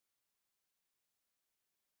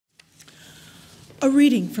A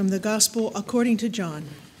reading from the Gospel according to John.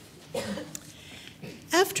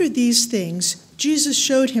 After these things, Jesus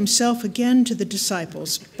showed himself again to the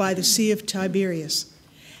disciples by the Sea of Tiberias,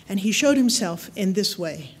 and he showed himself in this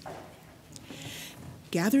way.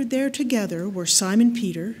 Gathered there together were Simon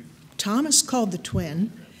Peter, Thomas called the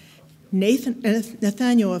twin,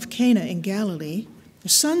 Nathanael of Cana in Galilee, the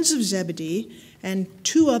sons of Zebedee, and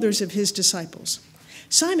two others of his disciples.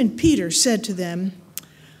 Simon Peter said to them,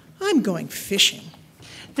 "I'm going fishing."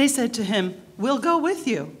 They said to him, "We'll go with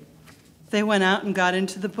you." They went out and got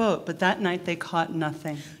into the boat, but that night they caught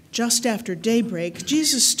nothing. Just after daybreak,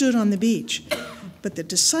 Jesus stood on the beach, but the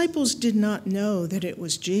disciples did not know that it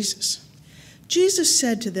was Jesus. Jesus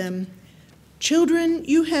said to them, "Children,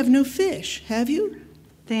 you have no fish, have you?"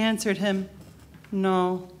 They answered him,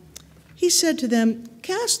 "No." He said to them,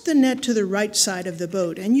 "Cast the net to the right side of the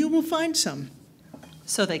boat, and you will find some."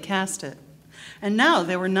 So they cast it. And now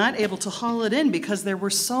they were not able to haul it in because there were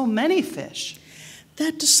so many fish.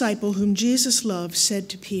 That disciple whom Jesus loved said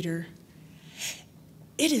to Peter,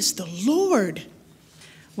 "It is the Lord."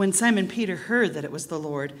 When Simon Peter heard that it was the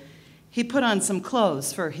Lord, he put on some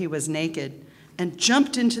clothes, for he was naked, and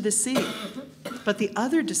jumped into the sea. But the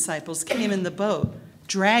other disciples came in the boat,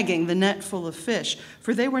 dragging the net full of fish,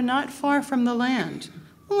 for they were not far from the land,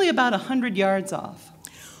 only about 100 yards off.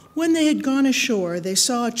 When they had gone ashore, they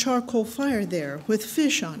saw a charcoal fire there with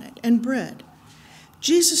fish on it and bread.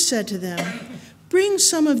 Jesus said to them, "Bring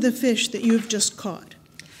some of the fish that you have just caught."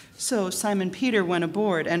 So Simon Peter went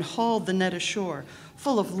aboard and hauled the net ashore,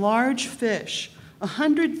 full of large fish,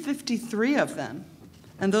 153 of them.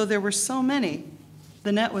 And though there were so many,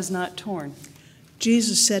 the net was not torn.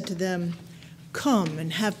 Jesus said to them, "Come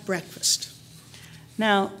and have breakfast."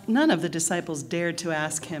 Now, none of the disciples dared to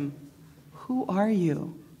ask him, "Who are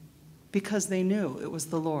you?" because they knew it was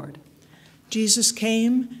the Lord. Jesus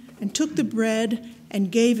came and took the bread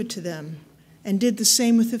and gave it to them, and did the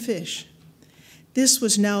same with the fish. This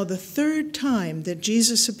was now the third time that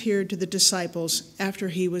Jesus appeared to the disciples after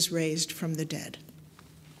he was raised from the dead.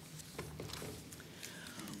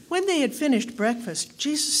 When they had finished breakfast,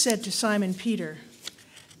 Jesus said to Simon Peter,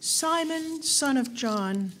 "Simon, son of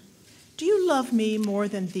John, do you love me more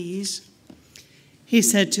than these?" He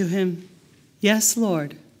said to him, "Yes,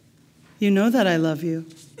 Lord. You know that I love you."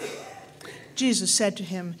 Jesus said to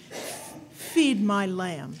him, "Feed my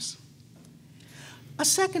lambs." A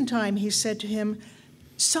second time he said to him,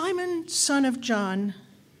 "Simon, son of John,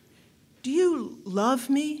 do you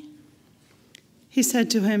love me?" He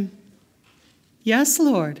said to him, "Yes,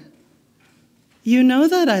 Lord. You know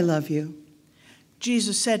that I love you."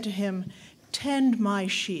 Jesus said to him, "Tend my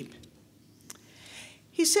sheep."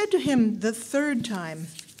 He said to him the third time,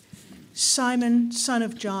 "Simon, son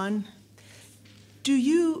of John, do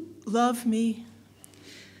you love me?"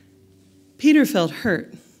 Peter felt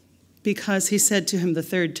hurt because he said to him the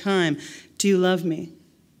third time, "Do you love me?"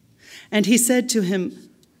 And he said to him,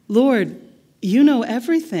 "Lord, you know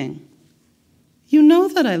everything. You know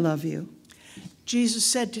that I love you." Jesus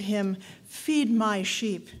said to him, "Feed my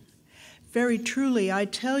sheep. Very truly, I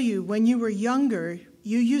tell you, when you were younger,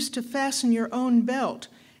 you used to fasten your own belt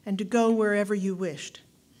and to go wherever you wished.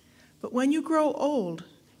 But when you grow old,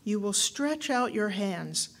 you will stretch out your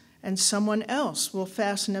hands, and someone else will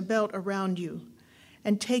fasten a belt around you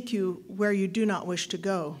and take you where you do not wish to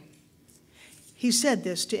go." He said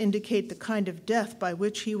this to indicate the kind of death by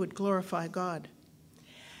which he would glorify God.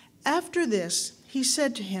 After this, he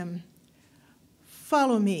said to him,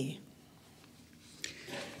 "Follow me."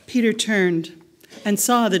 Peter turned and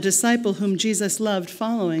saw the disciple whom Jesus loved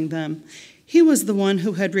following them. He was the one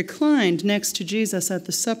who had reclined next to Jesus at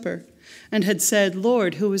the supper and had said,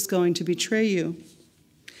 "Lord, who is going to betray you?"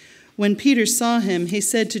 When Peter saw him, he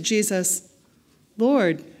said to Jesus,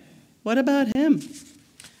 "Lord, what about him?"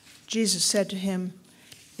 Jesus said to him,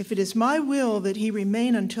 "If it is my will that he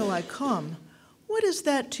remain until I come, what is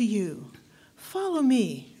that to you? Follow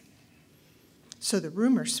me." So the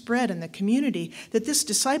rumor spread in the community that this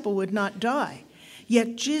disciple would not die.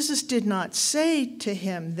 Yet Jesus did not say to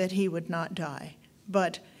him that he would not die,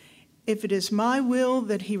 but, "If it is my will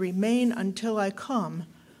that he remain until I come,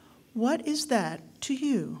 what is that to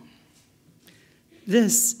you?"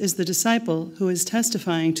 This is the disciple who is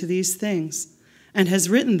testifying to these things and has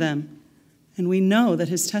written them, and we know that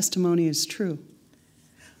his testimony is true.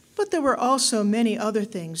 But there were also many other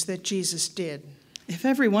things that Jesus did. If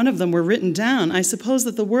every one of them were written down, I suppose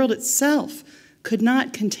that the world itself could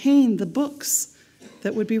not contain the books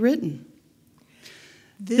that would be written.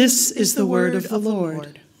 This is the word of the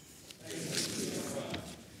Lord.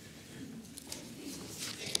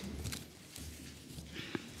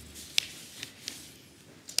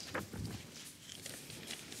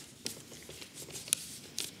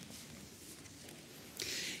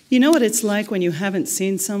 You know what it's like when you haven't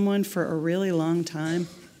seen someone for a really long time?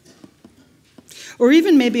 Or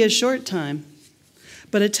even maybe a short time,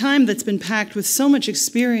 but a time that's been packed with so much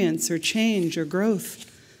experience or change or growth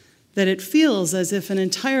that it feels as if an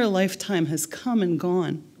entire lifetime has come and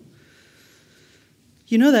gone.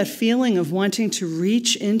 You know that feeling of wanting to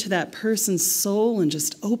reach into that person's soul and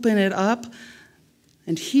just open it up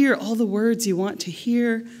and hear all the words you want to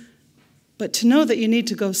hear, but to know that you need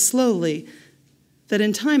to go slowly, that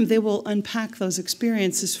in time they will unpack those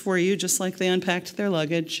experiences for you just like they unpacked their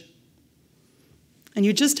luggage. And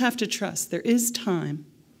you just have to trust. There is time.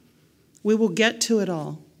 We will get to it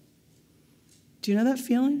all. Do you know that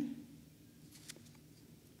feeling?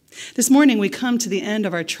 This morning we come to the end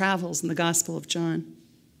of our travels in the Gospel of John.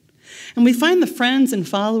 And we find the friends and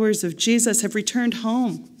followers of Jesus have returned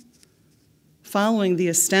home, following the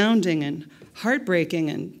astounding and heartbreaking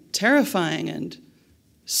and terrifying and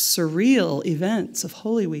surreal events of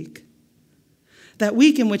Holy Week. That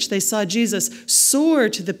week in which they saw Jesus soar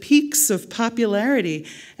to the peaks of popularity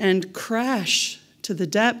and crash to the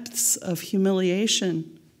depths of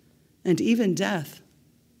humiliation and even death,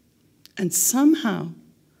 and somehow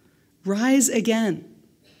rise again.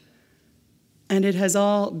 And it has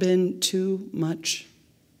all been too much.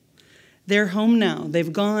 They're home now.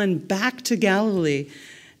 They've gone back to Galilee,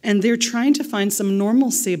 and they're trying to find some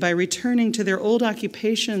normalcy by returning to their old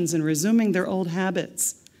occupations and resuming their old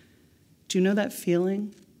habits. Do you know that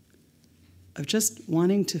feeling of just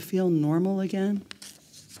wanting to feel normal again?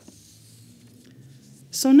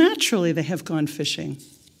 So naturally, they have gone fishing.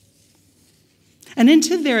 And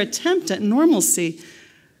into their attempt at normalcy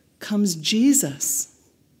comes Jesus.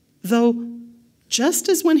 Though, just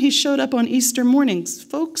as when he showed up on Easter mornings,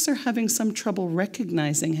 folks are having some trouble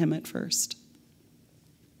recognizing him at first.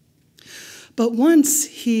 But once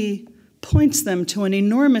he points them to an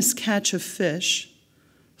enormous catch of fish,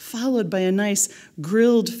 followed by a nice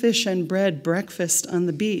grilled fish and bread breakfast on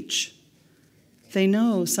the beach, they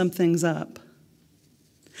know something's up.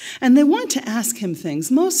 And they want to ask him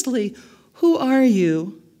things, mostly, who are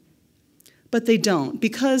you? But they don't,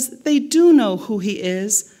 because they do know who he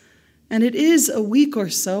is, and it is a week or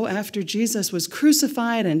so after Jesus was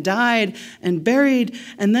crucified and died and buried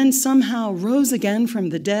and then somehow rose again from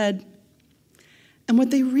the dead. And what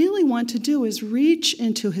they really want to do is reach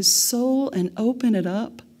into his soul and open it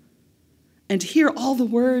up and hear all the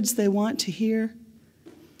words they want to hear.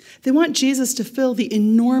 They want Jesus to fill the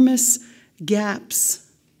enormous gaps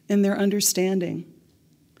in their understanding,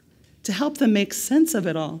 to help them make sense of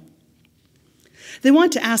it all. They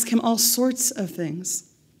want to ask him all sorts of things.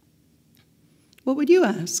 What would you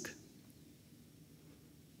ask?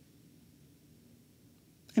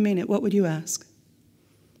 I mean it, what would you ask?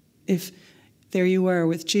 If there you were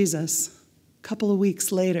with Jesus a couple of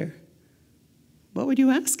weeks later, what would you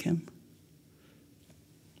ask him?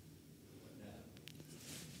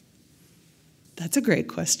 That's a great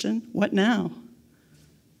question. What now?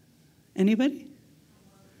 Anybody?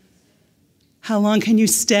 How long can you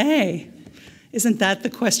stay? Isn't that the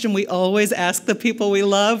question we always ask the people we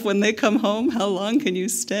love when they come home? How long can you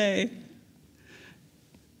stay?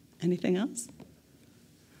 Anything else?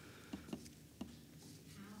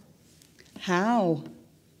 How?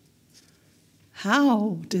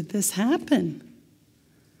 How did this happen?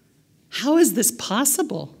 How is this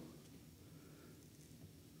possible?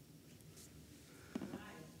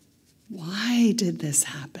 Why did this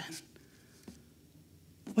happen?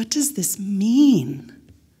 What does this mean?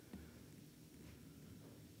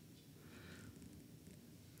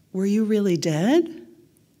 Were you really dead?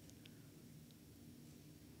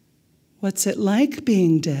 What's it like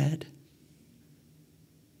being dead?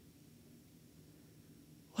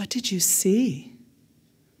 What did you see?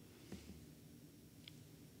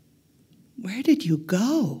 Where did you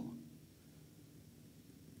go?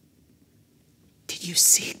 Did you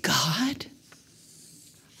see God?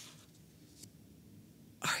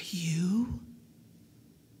 Are you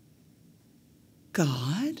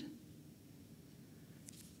God?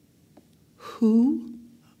 Who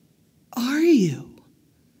are you?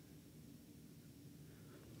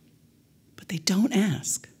 But they don't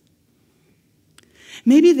ask.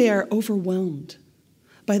 Maybe they are overwhelmed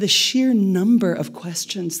by the sheer number of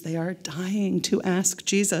questions they are dying to ask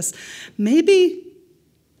Jesus. Maybe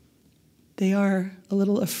they are a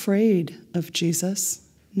little afraid of Jesus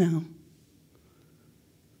now.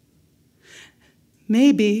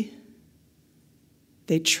 Maybe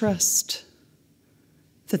they trust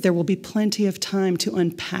that there will be plenty of time to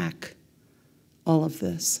unpack all of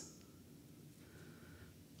this.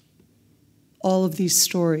 All of these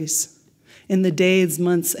stories in the days,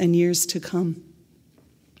 months, and years to come.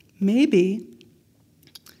 Maybe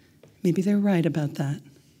Maybe they're right about that.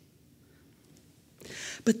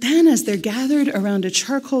 But then as they're gathered around a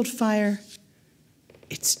charcoal fire,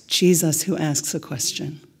 it's Jesus who asks a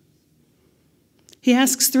question. He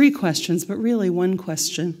asks 3 questions, but really one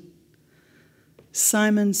question.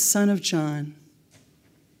 Simon, son of John,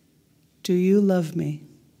 do you love me?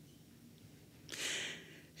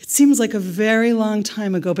 It seems like a very long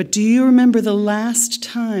time ago, but do you remember the last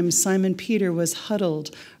time Simon Peter was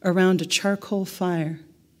huddled around a charcoal fire?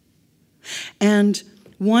 And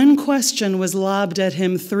one question was lobbed at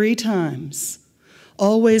him 3 times,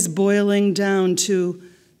 always boiling down to,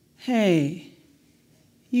 hey,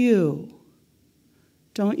 you,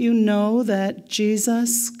 don't you know that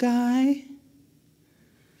Jesus guy?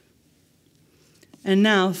 And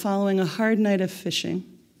now, following a hard night of fishing,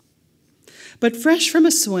 but fresh from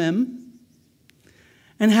a swim,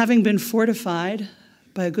 and having been fortified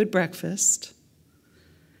by a good breakfast,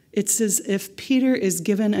 it's as if Peter is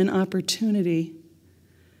given an opportunity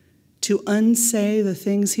to unsay the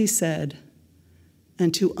things he said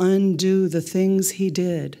and to undo the things he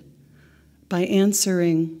did by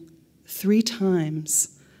answering 3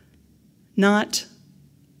 times, not,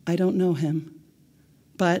 I don't know him,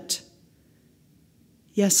 but,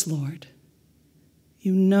 yes, Lord,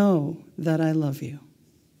 you know that I love you.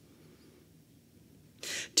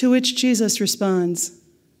 To which Jesus responds,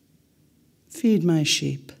 feed my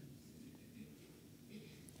sheep.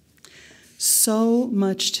 So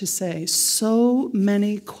much to say, so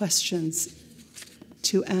many questions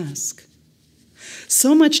to ask,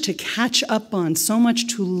 so much to catch up on, so much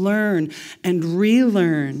to learn and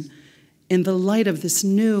relearn in the light of this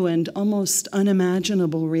new and almost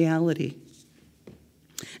unimaginable reality.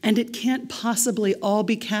 And it can't possibly all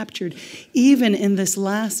be captured, even in this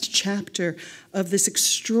last chapter of this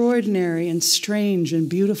extraordinary and strange and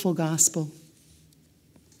beautiful gospel.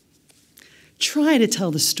 Try to tell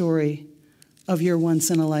the story of your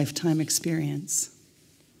once-in-a-lifetime experience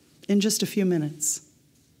in just a few minutes.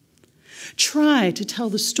 Try to tell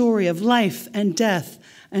the story of life and death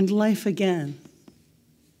and life again.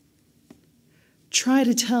 Try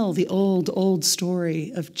to tell the old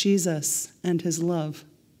story of Jesus and his love.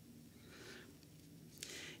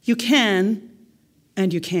 You can,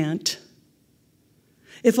 and you can't.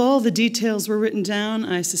 If all the details were written down,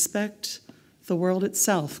 I suspect the world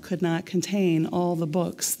itself could not contain all the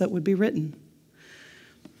books that would be written.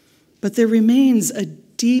 But there remains a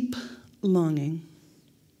deep longing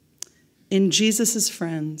in Jesus'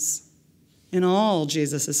 friends, in all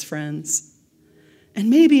Jesus' friends, and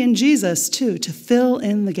maybe in Jesus too, to fill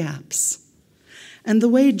in the gaps. And the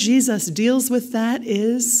way Jesus deals with that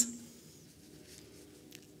is,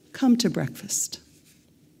 come to breakfast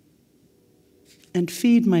and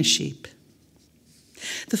feed my sheep.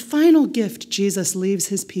 The final gift Jesus leaves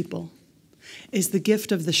his people is the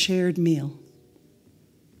gift of the shared meal.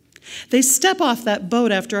 They step off that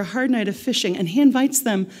boat after a hard night of fishing, and he invites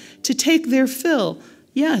them to take their fill,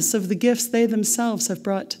 yes, of the gifts they themselves have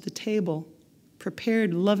brought to the table,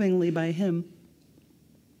 prepared lovingly by him.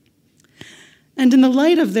 And in the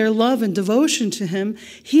light of their love and devotion to him,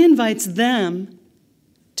 he invites them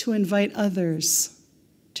to invite others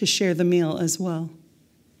to share the meal as well.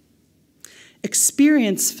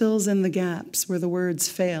 Experience fills in the gaps where the words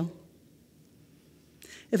fail.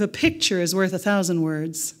 If a picture is worth 1,000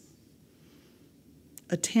 words,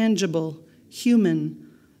 a tangible, human,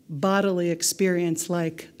 bodily experience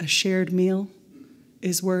like a shared meal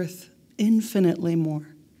is worth infinitely more.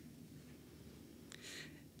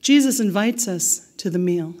 Jesus invites us to the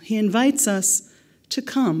meal. He invites us to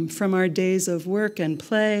come from our days of work and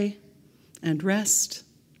play and rest,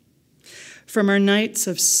 from our nights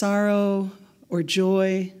of sorrow or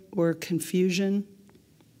joy or confusion.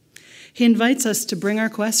 He invites us to bring our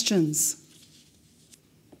questions.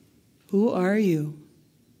 Who are you?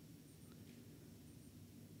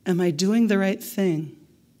 Am I doing the right thing?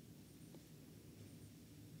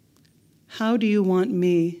 How do you want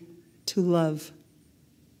me to love?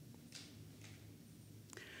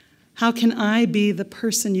 How can I be the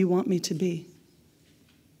person you want me to be?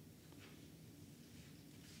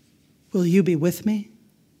 Will you be with me?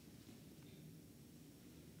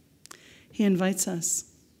 He invites us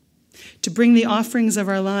to bring the offerings of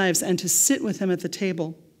our lives and to sit with him at the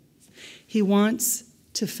table. He wants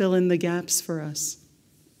to fill in the gaps for us.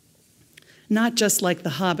 Not just like the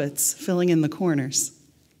hobbits filling in the corners,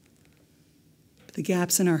 but the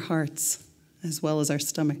gaps in our hearts as well as our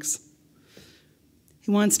stomachs.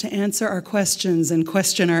 He wants to answer our questions and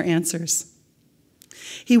question our answers.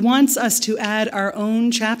 He wants us to add our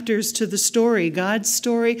own chapters to the story, God's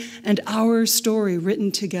story and our story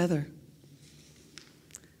written together.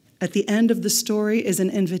 At the end of the story is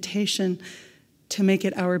an invitation to make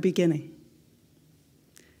it our beginning.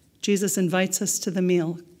 Jesus invites us to the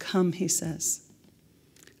meal. Come, he says.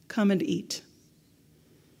 Come and eat.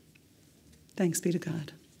 Thanks be to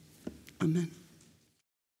God. Amen.